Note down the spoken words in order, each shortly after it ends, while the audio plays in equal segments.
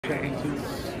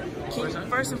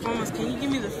First and foremost, can you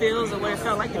give me the feels of what it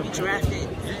felt like to be drafted?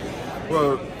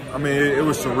 Well, I mean, it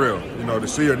was surreal, you know, to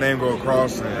see your name go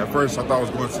across. And at first, I thought I was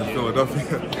going to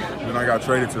Philadelphia. Then I got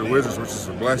traded to the Wizards, which is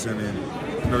a blessing. And,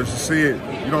 you know, to see it,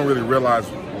 you don't really realize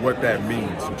what that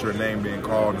means with your name being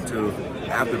called until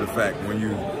after the fact, when you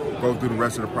go through the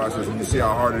rest of the process and you see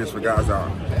how hard it is for guys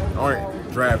that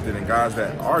aren't drafted and guys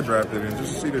that are drafted, and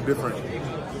just see the different,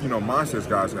 you know, mindsets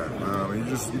guys have. You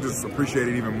just appreciate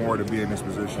it even more to be in this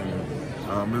position.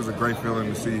 It was a great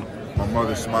feeling to see my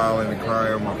mother smiling and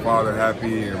crying, my father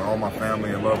happy, and all my family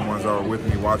and loved ones that were with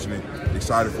me watching it,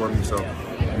 excited for me. So,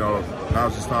 you know, now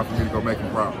it's just time for me to go make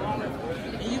them proud.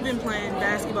 You've been playing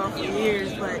basketball for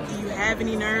years, but do you have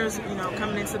any nerves, you know,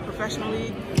 coming into the professional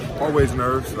league? Always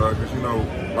nerves, because, you know,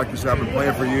 like you said, I've been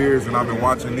playing for years, and I've been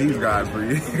watching these guys for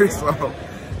years. So,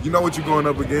 you know what you're going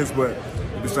up against, but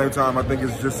at the same time, I think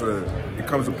it's just it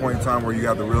comes a point in time where you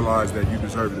have to realize that you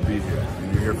deserve to be here,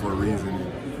 and you're here for a reason.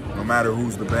 No matter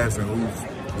who's the best and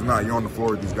who's not, you're on the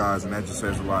floor with these guys, and that just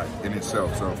says a lot in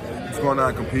itself. So just going out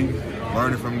and compete,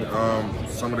 learning from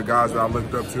some of the guys that I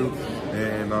looked up to,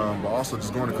 and but also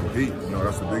just going to compete. You know,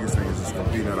 that's the biggest thing, is just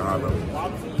competing at a high level.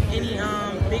 Any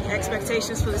big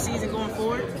expectations for the season going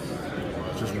forward?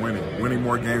 Just winning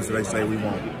more games than they say we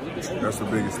won't. That's the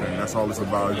biggest thing. That's all it's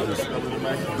about. It's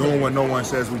just doing what no one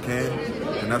says we can,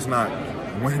 and that's not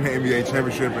winning the NBA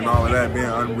championship and all of that, being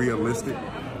unrealistic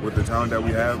with the talent that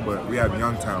we have, but we have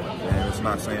young talent, and it's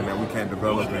not saying that we can't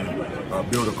develop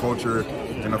and build a culture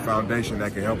and a foundation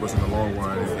that can help us in the long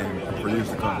run and for years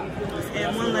to come.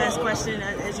 And one last question,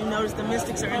 as you notice, the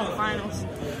Mystics are in the finals.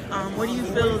 What do you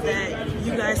feel that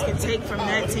you guys can take from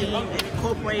that team and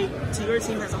incorporate to your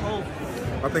team as a whole?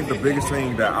 I think the biggest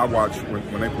thing that I watch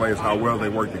when they play is how well they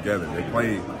work together. They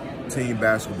play team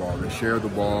basketball. They share the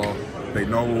ball. They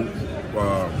know,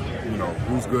 you know,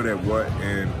 who's good at what,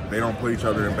 and they don't put each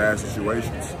other in bad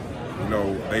situations. You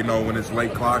know, they know when it's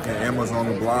late clock and Emma's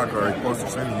on the block or close to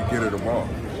center, you get her the ball.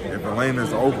 If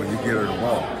Elena's open, you get her the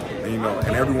ball. And, you know,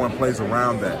 and everyone plays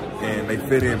around that, and they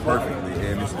fit in perfectly.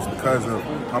 And it's because of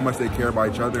how much they care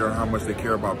about each other or how much they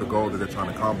care about the goal that they're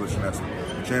trying to accomplish, and that's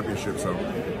the championship. So,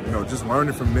 you know, just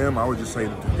learning from them, I would just say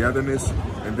the togetherness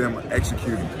and them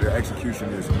executing. Their execution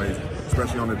is amazing,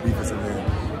 especially on the defensive end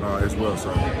as well.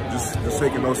 So just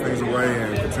taking those things away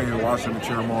and continue to watch them and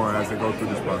cheer them on as they go through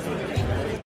this process.